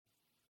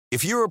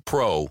If you're a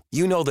pro,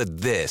 you know that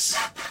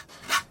this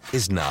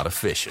is not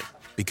efficient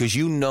because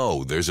you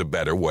know there's a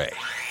better way.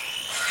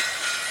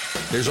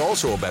 There's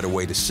also a better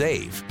way to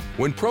save.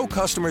 When pro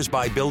customers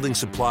buy building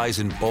supplies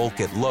in bulk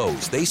at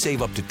Lowe's, they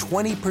save up to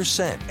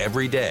 20%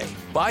 every day.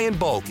 Buy in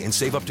bulk and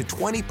save up to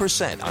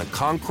 20% on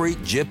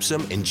concrete,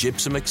 gypsum, and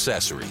gypsum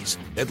accessories.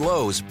 At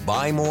Lowe's,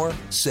 buy more,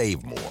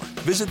 save more.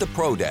 Visit the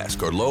Pro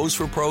Desk or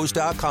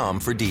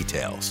Lowe'sForPros.com for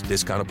details.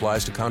 Discount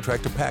applies to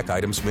contract to pack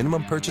items.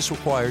 Minimum purchase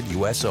required.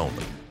 U.S.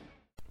 only.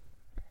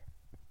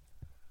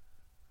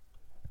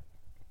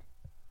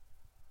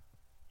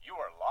 You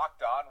are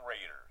Locked On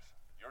Raiders,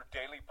 your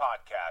daily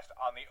podcast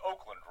on the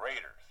Oakland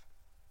Raiders.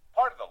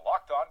 Part of the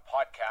Locked On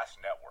Podcast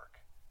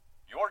Network.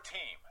 Your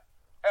team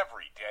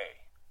every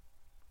day.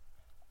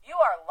 You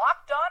are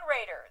Locked On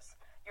Raiders,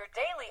 your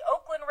daily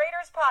Oakland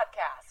Raiders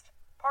podcast.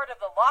 Part of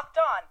the Locked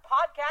On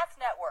Podcast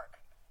Network.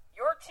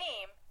 Your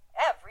team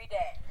every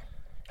day.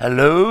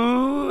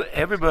 Hello,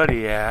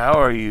 everybody. How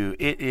are you?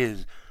 It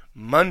is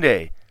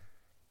Monday,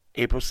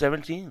 April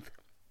 17th.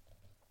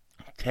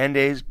 10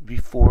 days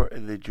before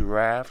the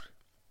draft.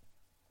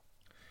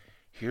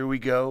 Here we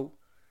go.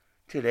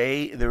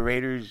 Today, the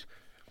Raiders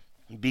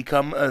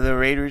become the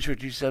Raiders for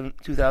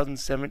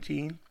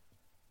 2017.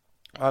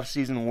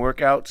 Off-season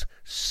workouts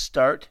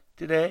start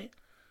today.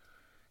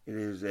 It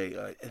is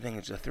I think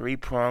it's a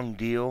 3-pronged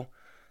deal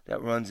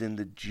that runs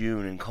into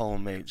June and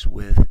culminates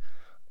with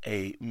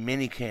a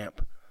mini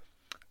camp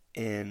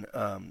in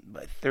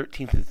by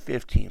 13th and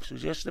 15th. So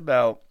just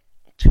about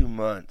 2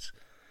 months.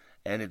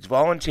 And it's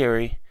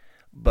voluntary,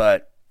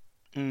 but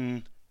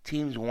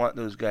teams want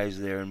those guys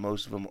there, and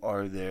most of them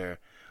are there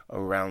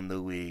around the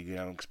league. I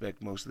don't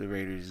expect most of the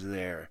Raiders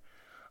there.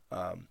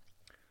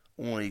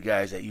 Only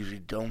guys that usually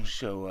don't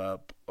show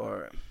up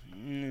are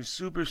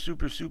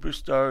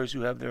superstars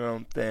who have their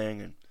own thing.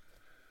 And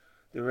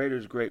the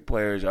Raiders' great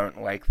players aren't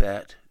like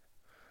that.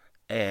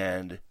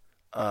 And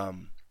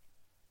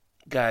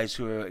guys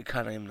who are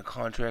kind of in the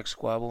contract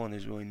squabble, and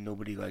there's really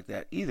nobody like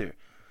that either.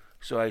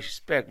 So I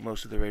suspect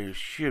most of the Raiders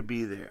should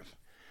be there.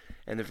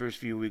 And the first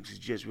few weeks is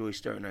just really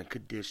starting on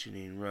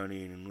conditioning,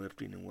 running, and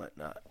lifting and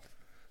whatnot.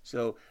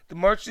 So the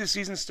march of the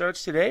season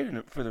starts today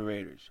for the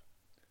Raiders.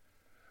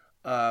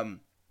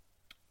 And,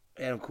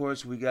 of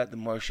course, we got the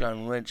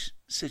Marshawn Lynch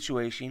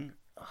situation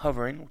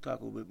hovering. We'll talk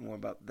a little bit more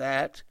about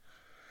that.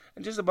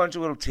 And just a bunch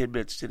of little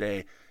tidbits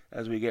today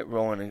as we get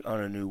rolling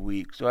on a new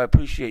week. So I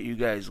appreciate you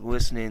guys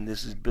listening.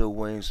 This is Bill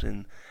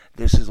Williamson.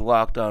 This is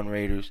Locked On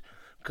Raiders,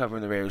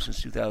 covering the Raiders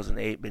since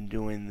 2008. Been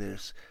doing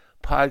this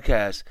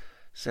podcast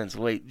since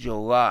late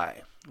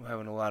July. We're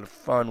having a lot of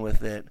fun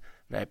with it.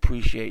 And I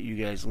appreciate you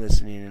guys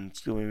listening, and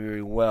it's doing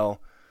very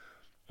well.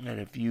 And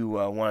if you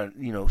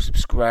want to,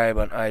 subscribe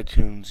on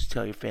iTunes,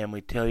 tell your family,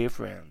 tell your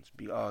friends.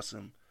 Be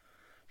awesome.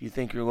 If you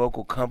think your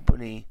local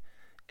company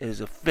is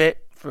a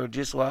fit for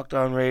just Locked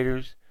On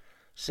Raiders,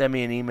 send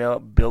me an email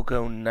at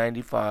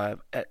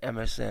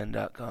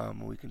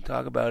bilko95@msn.com. And we can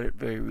talk about it.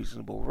 Very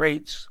reasonable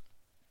rates.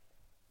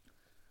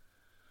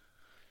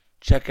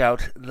 Check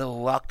out the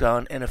Locked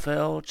On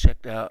NFL.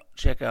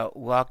 Check out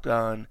Locked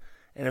On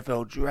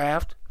NFL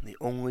Draft, the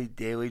only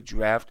daily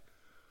draft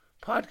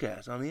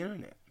podcast on the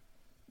internet.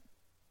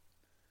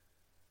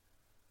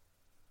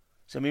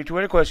 Send me your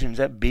Twitter questions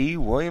at B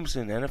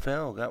Williamson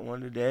NFL. Got one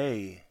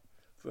today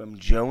from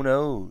Joe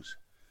Knows.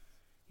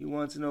 He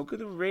wants to know, could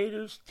the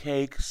Raiders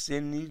take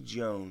Sidney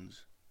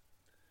Jones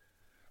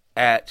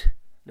at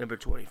number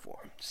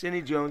 24?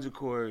 Sidney Jones, of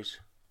course,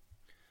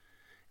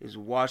 is a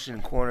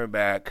Washington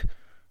cornerback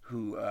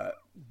who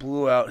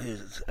blew out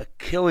his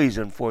Achilles,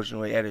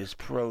 unfortunately, at his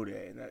pro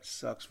day. And that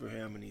sucks for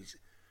him. And he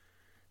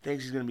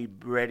thinks he's going to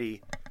be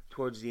ready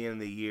towards the end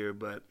of the year.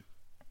 But,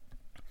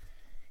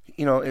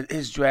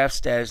 his draft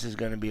status is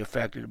going to be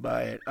affected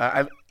by it.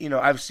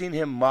 I've seen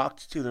him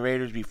mocked to the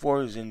Raiders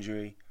before his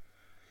injury.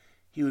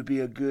 He would be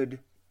a good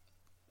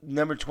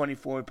number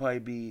 24, would probably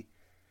be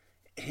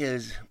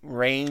his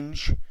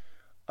range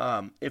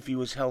if he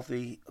was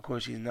healthy. Of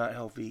course, he's not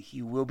healthy.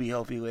 He will be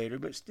healthy later.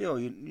 But still,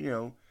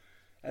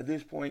 at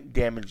this point,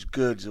 damaged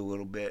goods a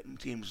little bit, and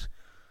teams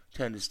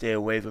tend to stay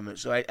away from it.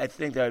 So I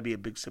think that would be a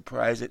big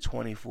surprise at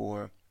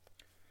 24.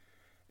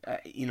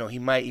 He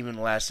might even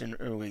last in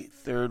early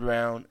third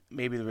round.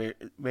 Maybe the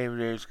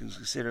Raiders can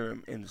consider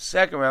him in the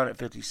second round at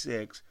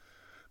 56.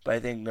 But I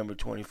think number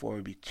 24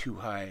 would be too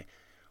high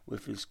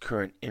with his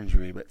current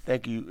injury. But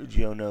thank you,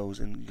 Joe Knows,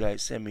 and you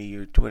guys send me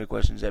your Twitter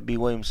questions at B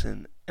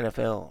Williamson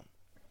NFL.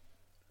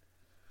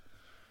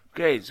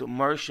 Okay, so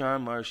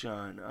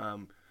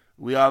Marshawn.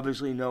 We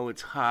obviously know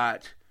it's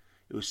hot.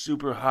 It was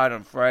super hot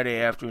on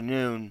Friday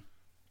afternoon.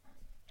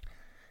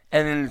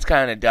 And then it's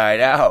kind of died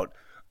out.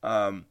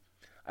 I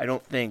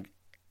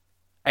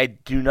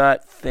do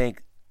not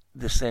think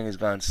this thing has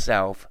gone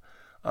south.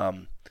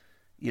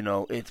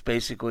 It's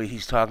basically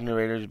he's talking to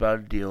Raiders about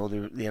a deal.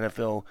 The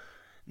NFL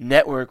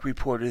Network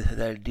reported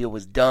that a deal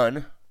was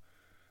done.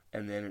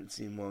 And then it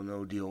seemed,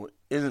 no deal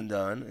isn't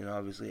done. And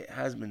obviously it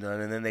has been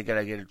done. And then they got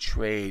to get a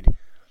trade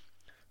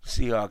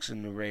Seahawks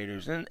and the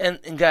Raiders.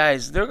 And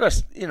guys, they're going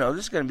to,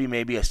 this is going to be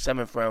maybe a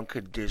 7th round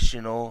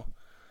conditional,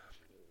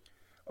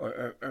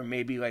 or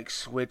maybe like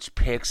switch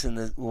picks in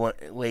the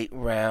late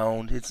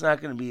round. It's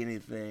not going to be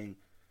anything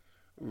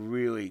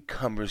really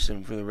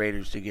cumbersome for the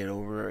Raiders to get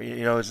over.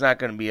 It's not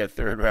going to be a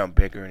 3rd round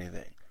pick or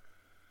anything.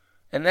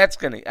 And that's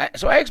going to,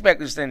 so I expect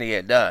this thing to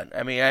get done.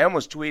 I mean, I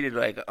almost tweeted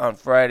like on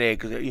Friday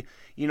because,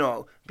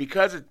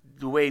 because of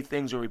the way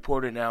things are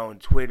reported now on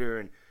Twitter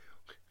and,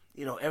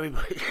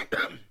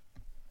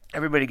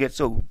 everybody gets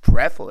so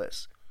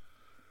breathless.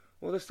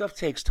 Well, this stuff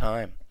takes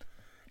time.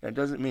 And it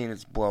doesn't mean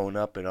it's blown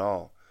up at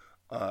all.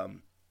 I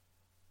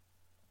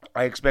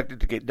expect it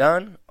to get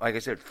done. Like I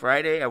said,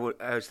 Friday, I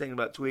was thinking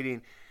about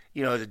tweeting,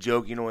 as a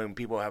joke, when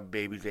people have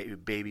babies, they have a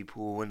baby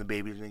pool when the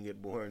babies didn't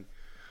get born.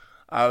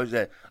 I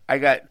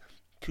got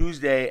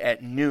Tuesday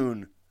at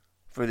noon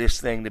for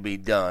this thing to be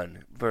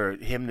done, for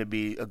him to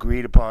be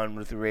agreed upon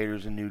with the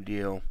Raiders, a new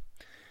deal,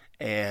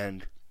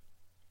 and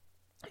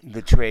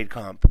the trade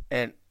comp.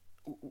 And,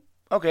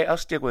 okay, I'll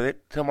stick with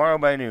it. Tomorrow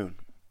by noon.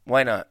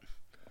 Why not?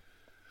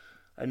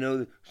 I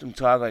know some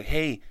talk like,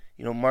 hey,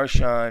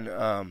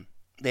 Marshawn,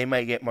 they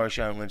might get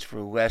Marshawn Lynch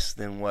for less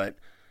than what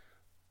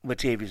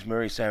Latavius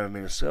Murray signed with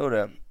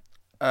Minnesota.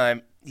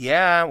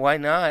 Yeah, why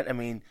not? I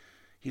mean,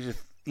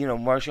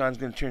 Marshawn's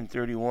going to turn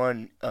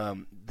 31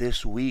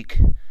 this week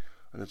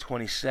on the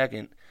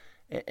 22nd,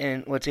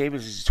 and Latavius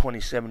is a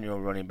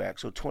 27-year-old running back.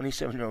 So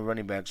 27-year-old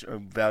running backs are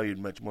valued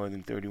much more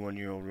than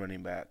 31-year-old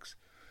running backs.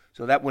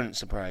 So that wouldn't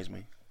surprise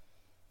me.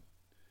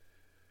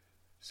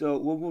 So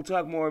we'll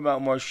talk more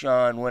about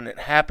Marshawn when it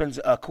happens.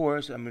 Of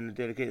course, I'm going to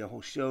dedicate a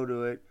whole show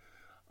to it.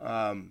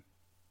 I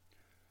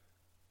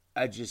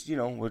just,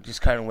 we're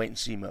just kind of wait and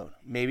see mode.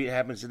 Maybe it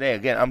happens today.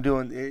 Again,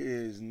 it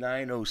is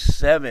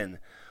 9:07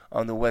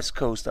 on the West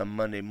Coast on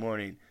Monday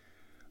morning.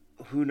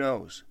 Who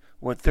knows?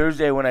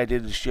 Thursday when I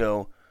did the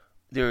show,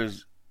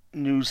 there's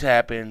news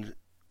happened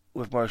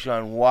with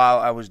Marshawn while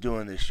I was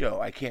doing this show.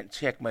 I can't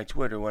check my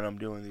Twitter when I'm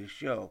doing this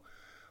show.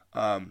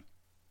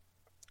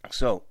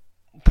 So,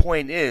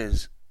 point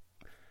is,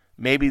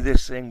 maybe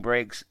this thing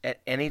breaks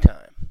at any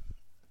time.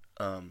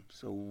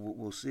 So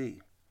we'll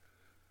see.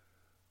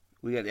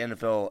 We got the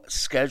NFL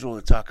schedule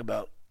to talk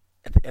about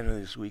at the end of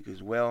this week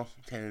as well.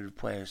 Tentative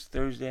plan is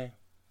Thursday.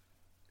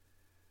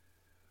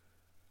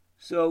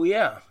 So,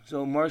 yeah.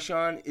 So,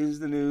 Marshawn is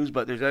the news,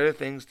 but there's other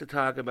things to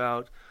talk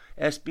about.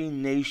 SB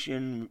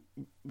Nation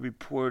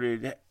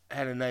reported,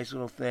 had a nice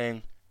little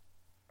thing.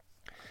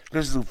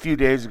 This is a few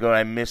days ago.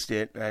 I missed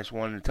it. I just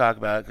wanted to talk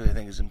about it because I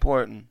think it's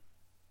important.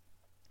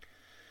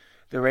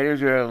 The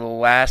Raiders are the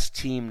last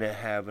team to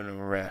have an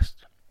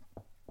arrest.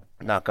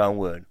 Knock on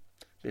wood.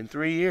 It's been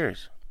 3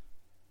 years.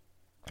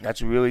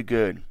 That's really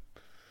good.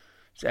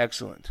 It's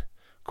excellent.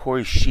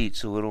 Corey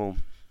Sheets, a little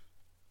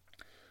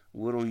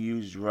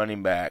used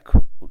running back,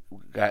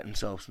 got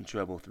himself some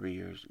trouble 3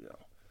 years ago.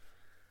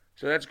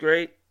 So that's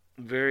great.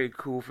 Very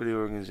cool for the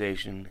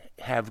organization.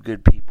 Have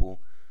good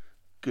people.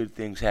 Good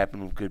things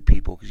happen with good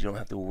people because you don't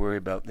have to worry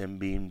about them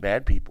being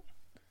bad people.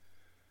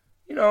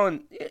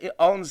 And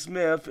Alton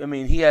Smith,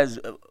 he has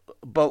a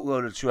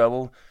boatload of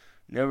trouble.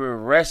 Never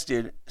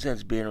arrested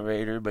since being a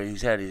Raider, but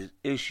he's had his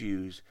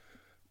issues.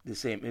 The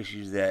same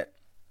issues that,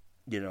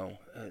 we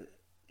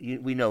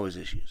know his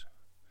issues.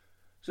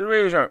 So the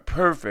Raiders aren't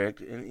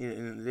perfect,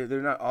 and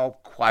they're not all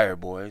choir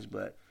boys,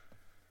 but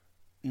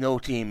no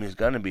team is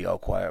going to be all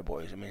choir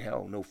boys.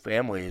 Hell, no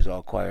family is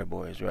all choir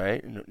boys,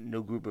 right?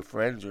 No group of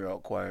friends are all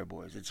choir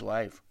boys. It's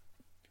life.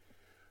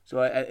 So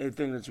I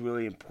think it's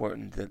really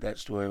important that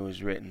story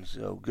was written.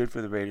 So good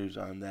for the Raiders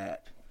on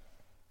that.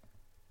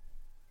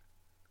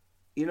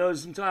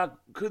 There's some talk,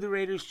 could the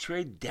Raiders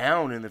trade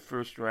down in the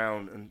first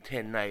round in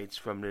 10 nights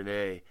from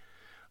today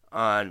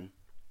on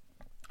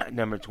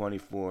number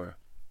 24?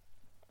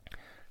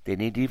 They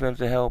need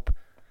defensive help.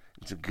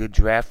 It's a good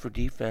draft for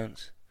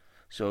defense.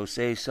 So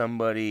say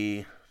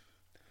somebody,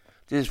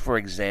 this is for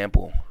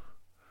example,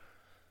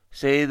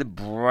 say the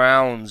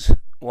Browns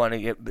want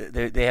to get,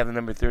 they have the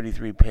number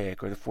 33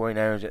 pick, or the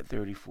 49ers at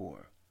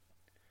 34.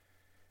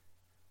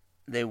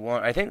 They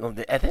want, I think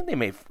they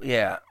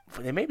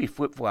may be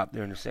flip-flop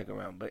during the second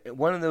round, but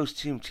one of those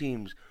two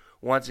teams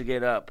wants to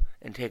get up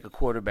and take a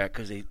quarterback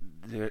because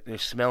they're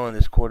smelling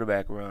this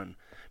quarterback run.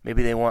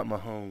 Maybe they want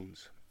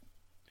Mahomes.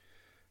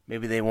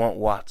 Maybe they want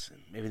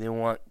Watson. Maybe they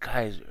want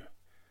Kaiser.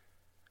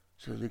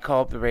 So they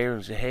call up the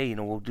Raiders and say, hey,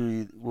 we'll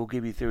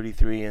give you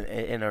 33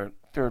 in our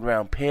third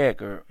round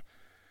pick, or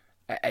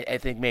I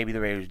think maybe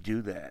the Raiders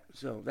do that.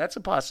 So that's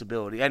a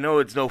possibility. I know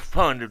it's no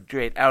fun to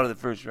trade out of the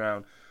first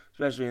round,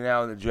 especially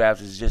now the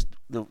draft is just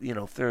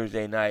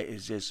Thursday night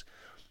is just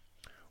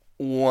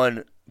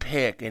one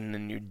pick and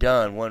then you're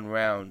done, one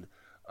round.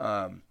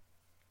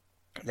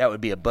 That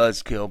would be a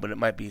buzzkill, but it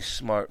might be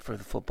smart for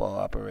the football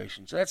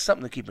operation. So that's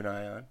something to keep an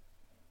eye on.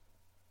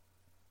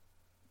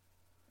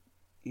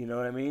 You know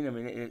what I mean?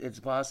 It's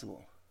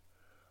possible.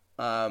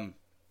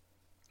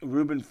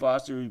 Reuben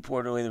Foster,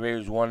 reportedly the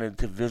Raiders wanted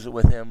to visit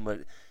with him,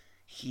 but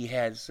he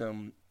had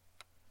some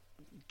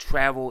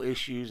travel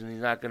issues and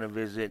he's not going to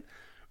visit.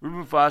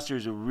 Reuben Foster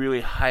is a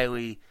really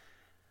highly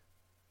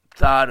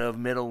thought of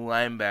middle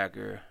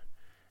linebacker,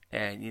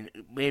 and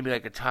maybe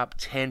like a top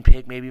 10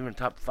 pick, maybe even a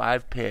top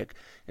 5 pick.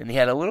 And he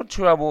had a little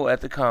trouble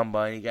at the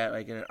combine. He got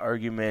like in an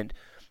argument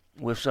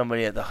with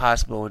somebody at the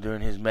hospital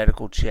during his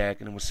medical check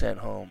and was sent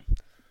home.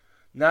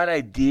 Not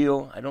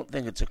ideal. I don't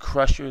think it's a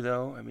crusher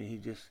though. I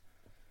mean,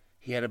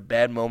 he had a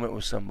bad moment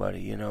with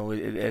somebody.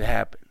 It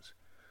happens.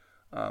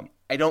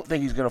 I don't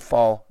think he's going to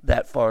fall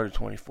that far to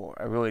 24.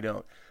 I really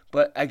don't.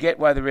 But I get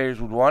why the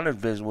Raiders would want to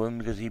visit with him,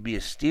 because he'd be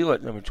a steal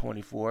at number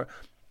 24.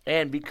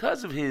 And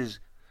because of his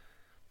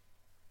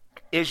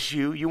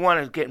issue, you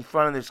want to get in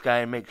front of this guy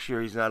and make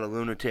sure he's not a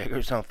lunatic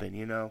or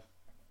something,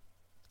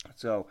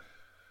 So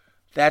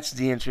that's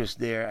the interest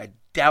there. I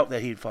doubt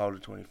that he'd fall to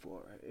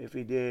 24. If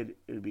he did,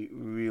 it would be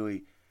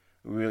really,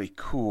 really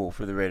cool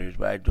for the Raiders,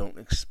 but I don't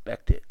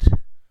expect it.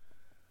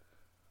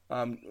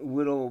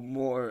 Little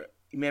more,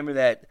 remember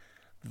that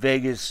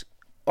Vegas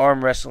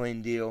arm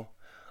wrestling deal?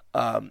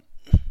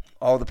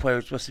 All the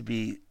players were supposed to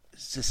be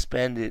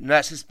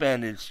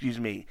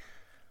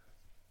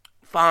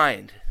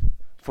fined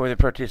for their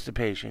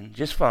participation.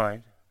 Just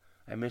fined.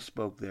 I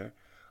misspoke there.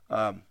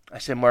 I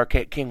said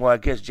Marquette King. Well, I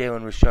guess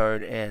Jalen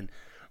Richard and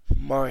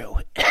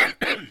Mario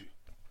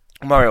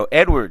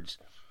Edwards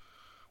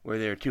were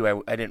there too.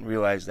 I didn't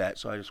realize that,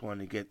 so I just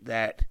wanted to get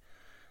that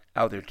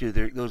out there too.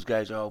 Those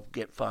guys all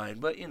get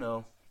fined, but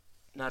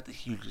not the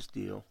hugest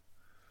deal.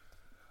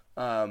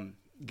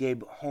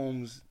 Gabe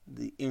Holmes,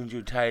 the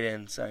injured tight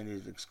end, signed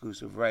his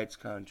exclusive rights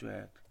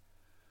contract.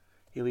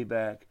 He'll be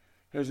back.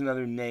 Here's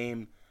another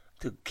name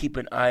to keep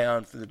an eye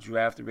on for the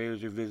draft. The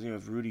Raiders are visiting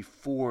with Rudy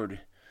Ford.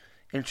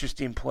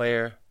 Interesting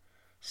player.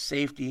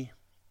 Safety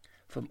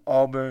from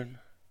Auburn.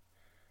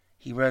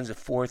 He runs a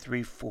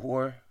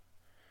 4.34.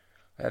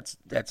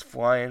 That's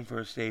flying for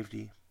a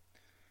safety.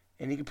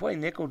 And he can play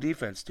nickel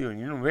defense too.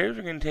 And Raiders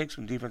are going to take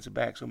some defensive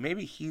backs, so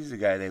maybe he's the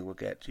guy they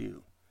look at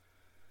too.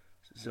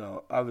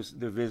 So obviously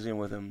they're visiting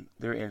with him.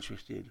 They're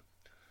interested.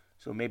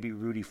 So maybe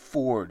Rudy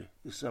Ford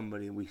is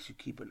somebody we should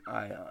keep an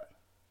eye on.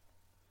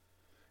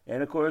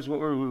 And of course, what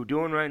we're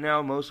doing right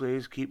now mostly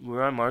is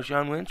we're on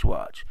Marshawn Lynch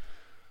watch.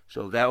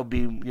 So that will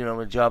be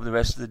a job the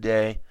rest of the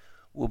day.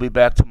 We'll be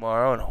back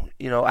tomorrow,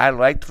 and I'd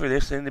like for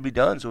this thing to be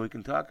done so we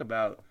can talk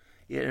about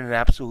it in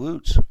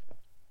absolutes.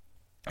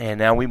 And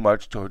now we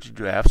march towards the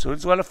draft. So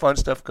there's a lot of fun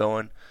stuff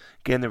going.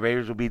 Again, the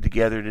Raiders will be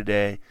together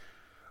today.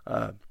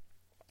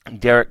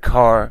 Derek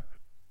Carr,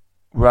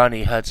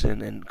 Ronnie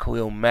Hudson, and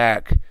Khalil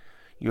Mack,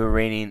 your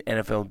reigning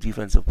NFL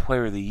Defensive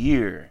Player of the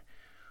Year,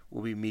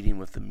 will be meeting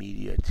with the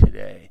media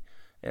today.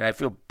 And I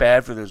feel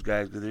bad for those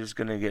guys because they're just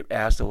going to get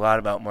asked a lot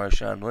about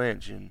Marshawn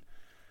Lynch, and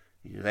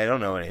they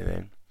don't know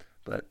anything.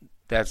 But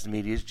that's the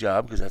media's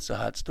job because that's a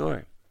hot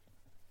story.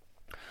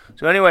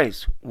 So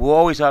anyways, we'll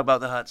always talk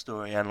about the hot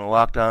story on the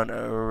Locked On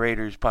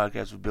Raiders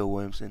podcast with Bill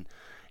Williamson.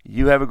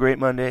 You have a great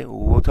Monday.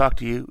 We'll talk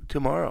to you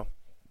tomorrow.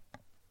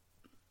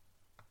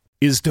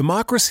 Is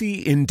democracy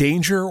in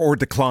danger or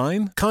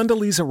decline?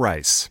 Condoleezza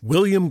Rice,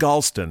 William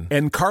Galston,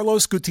 and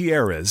Carlos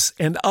Gutierrez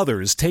and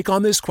others take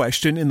on this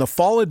question in the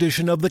fall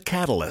edition of The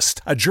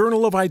Catalyst, a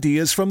journal of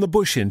ideas from the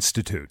Bush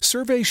Institute.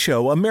 Surveys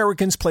show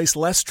Americans place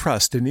less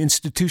trust in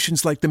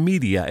institutions like the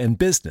media and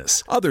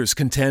business. Others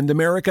contend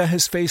America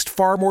has faced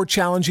far more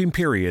challenging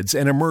periods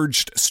and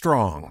emerged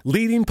strong.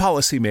 Leading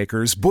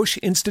policymakers, Bush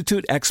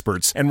Institute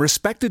experts, and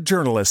respected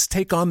journalists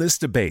take on this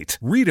debate.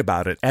 Read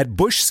about it at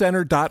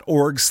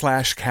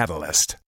bushcenter.org/catalyst.